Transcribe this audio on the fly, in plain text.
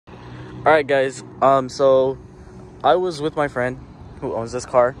Alright guys, so I was with my friend who owns this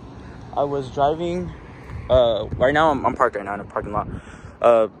car. I was driving, right now I'm parked right now in a parking lot.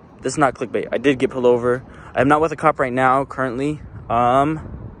 This is not clickbait. I did get pulled over. I'm not with a cop right now currently,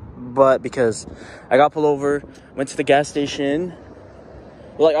 but because I got pulled over, went to the gas station.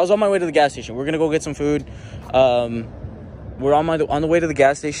 Well, like I was on my way to the gas station. We're gonna go get some food. We're on the way to the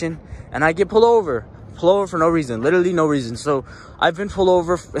gas station, and I get pulled over for no reason, literally no reason. So I've been pulled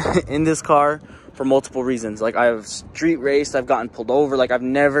over in this car for multiple reasons. Like I've street raced, I've gotten pulled over. Like I've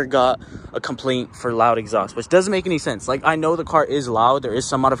never got a complaint for loud exhaust, which doesn't make any sense. Like I know the car is loud, there is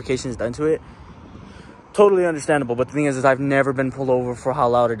some modifications done to it, totally understandable, but the thing is I've never been pulled over for how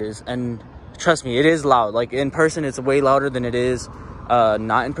loud it is. And trust me, it is loud. Like in person it's way louder than it is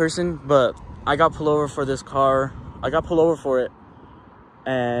not in person. But I got pulled over for this car. I got pulled over for it,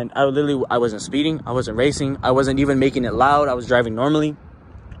 and I wasn't speeding, I wasn't racing, I wasn't even making it loud. I was driving normally.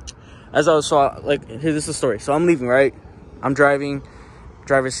 As I was, this is the story. So I'm leaving, right? I'm driving,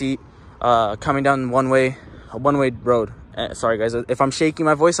 driver's seat, coming down a one-way road. Sorry guys, if I'm shaking,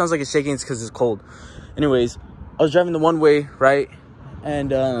 my voice sounds like it's shaking, it's because it's cold. Anyways, I was driving the one-way, right?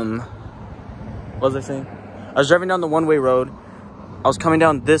 And what was I saying? I was driving down the one-way road. I was coming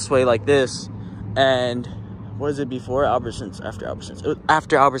down this way like this, and what is it, before Albertsons? After Albertsons. It was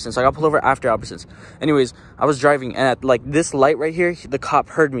after Albertsons. I got pulled over after Albertsons. Anyways, I was driving, and at like this light right here, the cop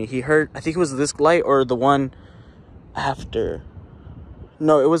heard me. He heard, I think it was this light or the one after.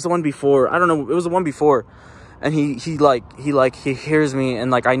 No, it was the one before. I don't know. It was the one before. And he hears me,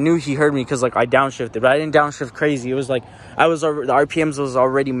 and like I knew he heard me because like I downshifted, but I didn't downshift crazy. It was like the RPMs was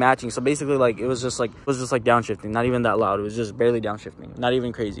already matching. So basically like it was just like downshifting, not even that loud. It was just barely downshifting, not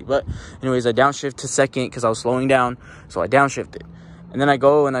even crazy. But anyways, I downshift to second because I was slowing down, so I downshifted. And then I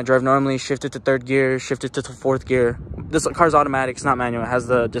go and I drive normally, shifted to third gear, shifted to fourth gear. This car's automatic, it's not manual. It has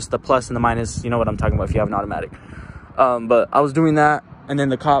just the plus and the minus. You know what I'm talking about if you have an automatic. But I was doing that, and then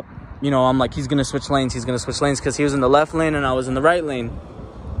the cop, you know, I'm like, he's gonna switch lanes because he was in the left lane and I was in the right lane.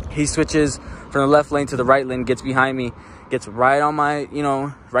 He switches from the left lane to the right lane, gets behind me, gets right on my, you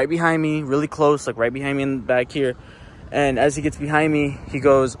know, right behind me, really close, like right behind me in the back here. And as he gets behind me, he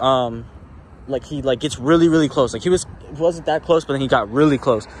goes, he gets really, really close. Like he wasn't that close, but then he got really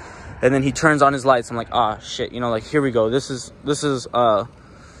close. And then he turns on his lights. I'm like, ah, shit, you know, like, here we go. This is,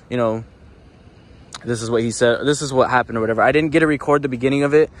 you know, this is what he said, this is what happened or whatever. I didn't get to record the beginning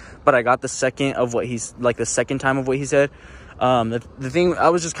of it, but I got the second of what he's like, the second time of what he said. The thing I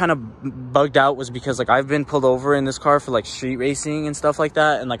was just kind of bugged out was because like I've been pulled over in this car for like street racing and stuff like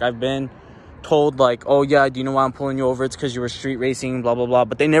that, and like I've been told like, oh yeah, do you know why I'm pulling you over? It's because you were street racing, blah blah blah.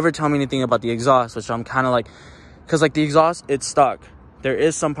 But they never tell me anything about the exhaust, which I'm kind of like, because like the exhaust, it's stock. There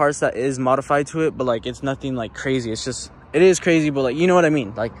is some parts that is modified to it, but like it's nothing like crazy. It's just, it is crazy, but like, you know what I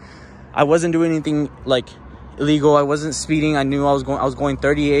mean? Like I wasn't doing anything like illegal. I wasn't speeding. I knew I was going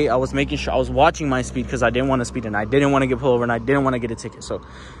 38. I was making sure I was watching my speed because I didn't want to speed, and I didn't want to get pulled over, and I didn't want to get a ticket. So,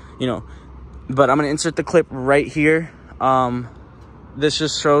 you know, but I'm going to insert the clip right here. This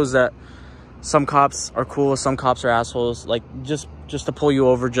just shows that some cops are cool, some cops are assholes, like just to pull you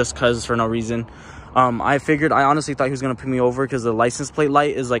over just cuz for no reason. I honestly thought he was going to pull me over because the license plate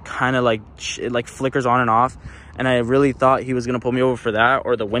light is like kind of like, it like flickers on and off. And I really thought he was going to pull me over for that,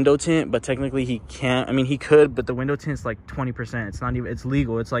 or the window tint, but technically he can't. I mean, he could, but the window tint's like 20%. It's not even, it's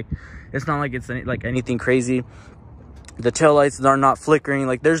legal. It's like, it's not like it's like anything crazy. The tail lights are not flickering.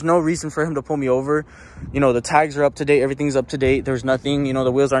 Like there's no reason for him to pull me over. You know, the tags are up to date. Everything's up to date. There's nothing, you know,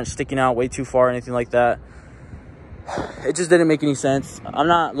 the wheels aren't sticking out way too far or anything like that. It just didn't make any sense. I'm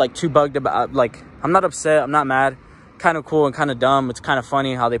not like too bugged about, like, I'm not upset. I'm not mad. Kind of cool and kind of dumb. It's kind of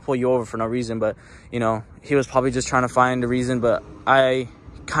funny how they pull you over for no reason, but you know, he was probably just trying to find a reason. But I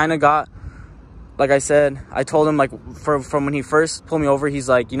kind of got, like I said, I told him like from when he first pulled me over, he's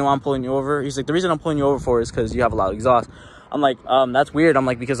like, you know, I'm pulling you over. He's like, the reason I'm pulling you over for is because you have a loud exhaust. I'm like, that's weird. I'm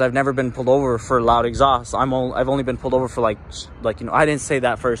like, because I've never been pulled over for loud exhaust. I've only been pulled over for like, you know, I didn't say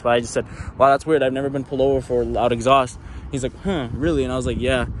that first, but I just said, wow, that's weird. I've never been pulled over for loud exhaust. He's like, huh, really? And I was like,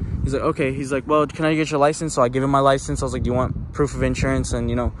 yeah. He's like, okay. He's like, well, can I get your license? So I give him my license. I was like, do you want proof of insurance and,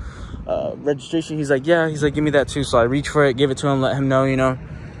 you know, registration? He's like, yeah. He's like, give me that too. So I reach for it, give it to him, let him know, you know.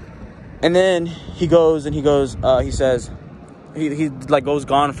 And then he goes, he says, he like goes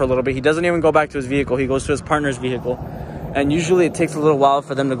gone for a little bit. He doesn't even go back to his vehicle. He goes to his partner's vehicle. And usually it takes a little while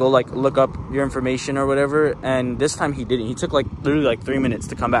for them to go like look up your information or whatever. And this time he didn't. He took like literally like 3 minutes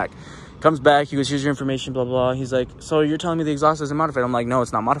to come back. Comes back, he goes, here's your information, blah, blah, blah. He's like, so you're telling me the exhaust isn't modified? I'm like, no,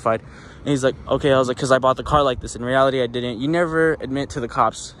 it's not modified. And he's like, okay. I was like, because I bought the car like this. In reality, I didn't. You never admit to the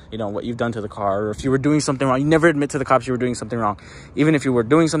cops, you know, what you've done to the car. Or if you were doing something wrong, you never admit to the cops you were doing something wrong. Even if you were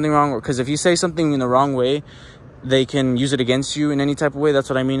doing something wrong, because if you say something in the wrong way, they can use it against you in any type of way. That's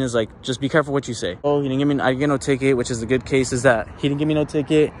what I mean, is like, just be careful what you say. Oh, he didn't give me, I didn't get no ticket, which is the good case, is that he didn't give me no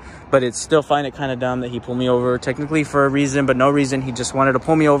ticket, but it's still find it kind of dumb that he pulled me over technically for a reason, but no reason. He just wanted to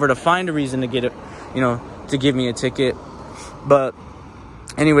pull me over to find a reason to get it, you know, to give me a ticket. But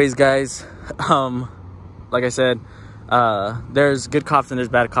anyways, guys, like I said, there's good cops and there's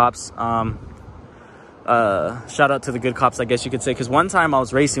bad cops. Shout out to the good cops, I guess you could say, because one time I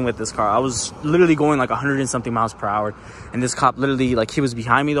was racing with this car. I was literally going like 100 and something miles per hour, and this cop literally, like, he was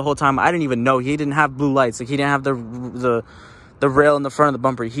behind me the whole time. I didn't even know. He didn't have blue lights. Like, he didn't have the rail in the front of the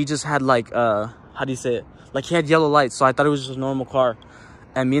bumper. He just had like how do you say it, like, he had yellow lights. So I thought it was just a normal car.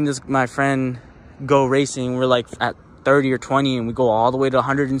 And me and my friend go racing. We're like at 30 or 20, and we go all the way to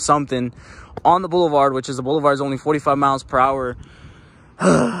 100 and something on the boulevard, which is, the boulevard is only 45 miles per hour.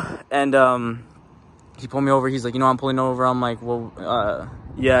 And he pulled me over. He's like, you know, I'm pulling over. I'm like, well,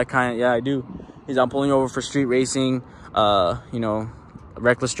 yeah, I do. He's, I'm pulling over for street racing, you know,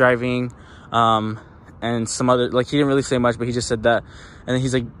 reckless driving, and some other, like, he didn't really say much, but he just said that. And then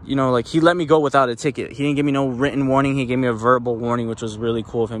he's like, you know, like, he let me go without a ticket. He didn't give me no written warning. He gave me a verbal warning, which was really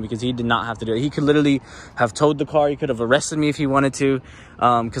cool of him, because he did not have to do it. He could literally have towed the car. He could have arrested me if he wanted to,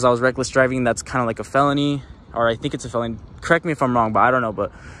 because I was reckless driving. That's kind of like a felony, or I think it's a felony. Correct me if I'm wrong, but I don't know.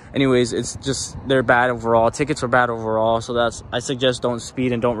 But anyways, it's just, they're bad overall. Tickets are bad overall. So that's, I suggest don't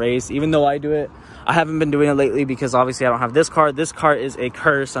speed and don't race, even though I do it. I haven't been doing it lately because obviously I don't have this car. This car is a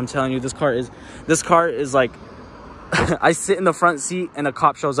curse. I'm telling you, this car is like, I sit in the front seat and a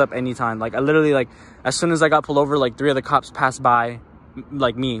cop shows up anytime. Like, I literally, like, as soon as I got pulled over, like 3 other cops passed by,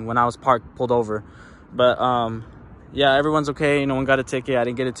 like me, when I was pulled over. But yeah, everyone's okay. No one got a ticket. I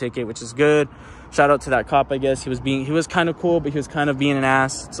didn't get a ticket, which is good. Shout out to that cop, I guess. He was kind of cool, but he was kind of being an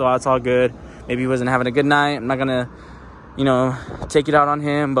ass, so that's all good. Maybe he wasn't having a good night. I'm not gonna, you know, take it out on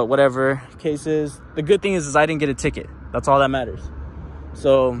him, but whatever case is. The good thing is I didn't get a ticket. That's all that matters.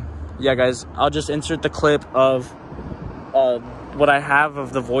 So yeah, guys, I'll just insert the clip of what I have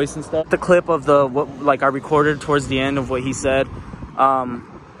of the voice and stuff. The clip of what like I recorded towards the end of what he said.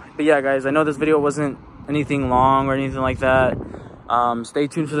 But yeah, guys, I know this video wasn't anything long or anything like that. Stay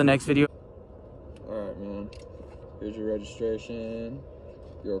tuned for the next video. Alright, man. Here's your registration,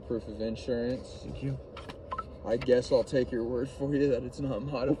 your proof of insurance. Thank you. I guess I'll take your word for you that it's not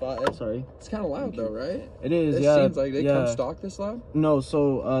modified. Sorry. It's kind of loud though, right? It is. It seems like they come stock this loud. No,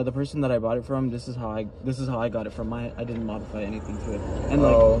 so the person that I bought it from, this is how I got it from. I didn't modify anything to it. And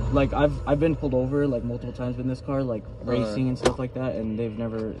like I've been pulled over like multiple times in this car, like racing and stuff like that, and they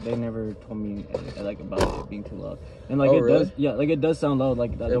never told me like about it being too loud. And like it does sound loud,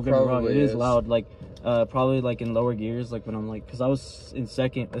 like that. Don't get me wrong, it is loud, like probably like in lower gears, like when I'm like, because I was in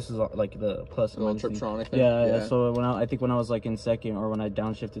second. This is like the plus and minus Triptronic thing. Yeah. So I think when I was like in second, or when I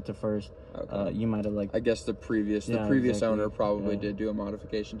downshifted to first, you might have like, I guess the previous owner probably did do a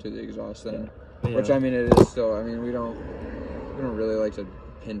modification to the exhaust then. Which I mean, it is still, I mean, we don't really like to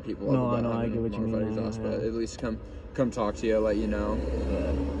pin people up about I get what you mean. Exhaust, but at least come talk to you, let you know.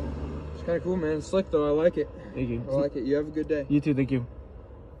 It's kind of cool, man. It's slick though. I like it. Thank you. I like it. You have a good day. You too. Thank you.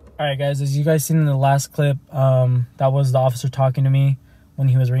 All right, guys, as you guys seen in the last clip, that was the officer talking to me when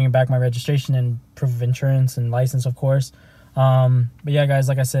he was bringing back my registration and proof of insurance and license, of course. But yeah, guys,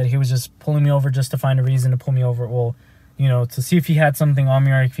 like I said, he was just pulling me over just to find a reason to pull me over. Well, you know, to see if he had something on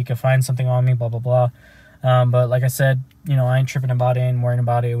me or if he could find something on me, blah, blah, blah. But like I said, you know, I ain't tripping about it and worrying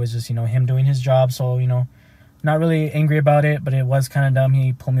about it. It was just, you know, him doing his job. So, you know, not really angry about it, but it was kind of dumb.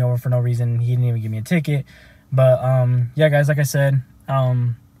 He pulled me over for no reason. He didn't even give me a ticket. But yeah, guys, like I said,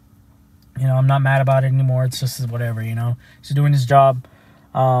 you know, I'm not mad about it anymore. It's just whatever, you know. He's doing his job.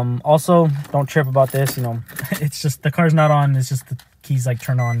 Also, don't trip about this, you know. It's just the car's not on. It's just the keys like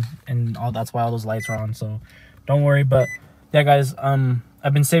turn on, and all that's why all those lights are on. So don't worry. But yeah, guys,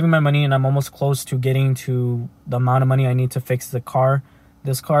 I've been saving my money, and I'm almost close to getting to the amount of money I need to fix the car.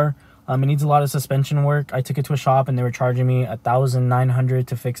 This car, it needs a lot of suspension work. I took it to a shop, and they were charging me $1,900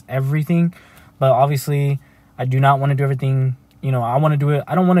 to fix everything. But obviously, I do not want to do everything. You know, I want to do it.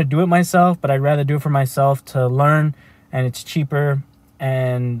 I don't want to do it myself, but I'd rather do it for myself to learn, and it's cheaper.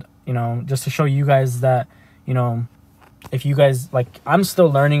 And, you know, just to show you guys that, you know, if you guys, like, I'm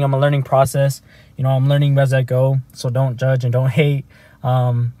still learning. I'm a learning process. You know, I'm learning as I go. So don't judge and don't hate.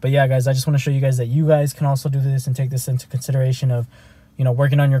 But yeah, guys, I just want to show you guys that you guys can also do this and take this into consideration of, you know,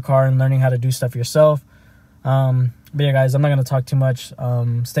 working on your car and learning how to do stuff yourself. But yeah, guys, I'm not going to talk too much.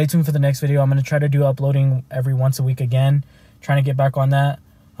 Stay tuned for the next video. I'm going to try to do uploading every once a week again, trying to get back on that.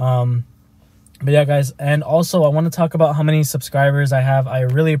 But yeah, guys, and also I want to talk about how many subscribers I have. I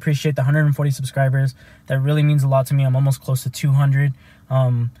really appreciate the 140 subscribers. That really means a lot to me. I'm almost close to 200.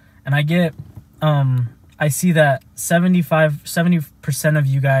 And I get, I see that 70% of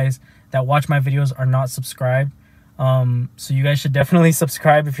you guys that watch my videos are not subscribed. So you guys should definitely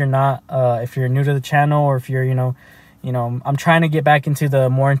subscribe if you're not, if you're new to the channel, or if you're, you know, I'm trying to get back into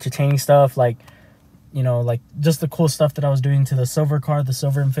the more entertaining stuff, like, you know, like just the cool stuff that I was doing to the silver car, the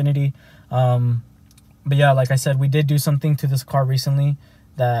silver Infinity. But yeah, like I said, we did do something to this car recently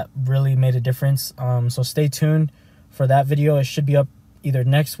that really made a difference. So stay tuned for that video. It should be up either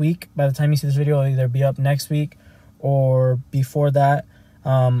next week. By the time you see this video, it'll either be up next week or before that.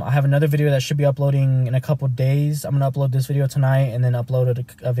 I have another video that should be uploading in a couple days. I'm going to upload this video tonight and then upload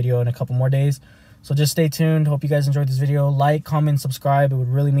a video in a couple more days. So just stay tuned. Hope you guys enjoyed this video. Like, comment, subscribe. It would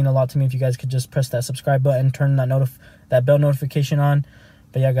really mean a lot to me if you guys could just press that subscribe button, turn that bell notification on.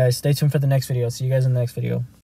 But yeah, guys, stay tuned for the next video. See you guys in the next video.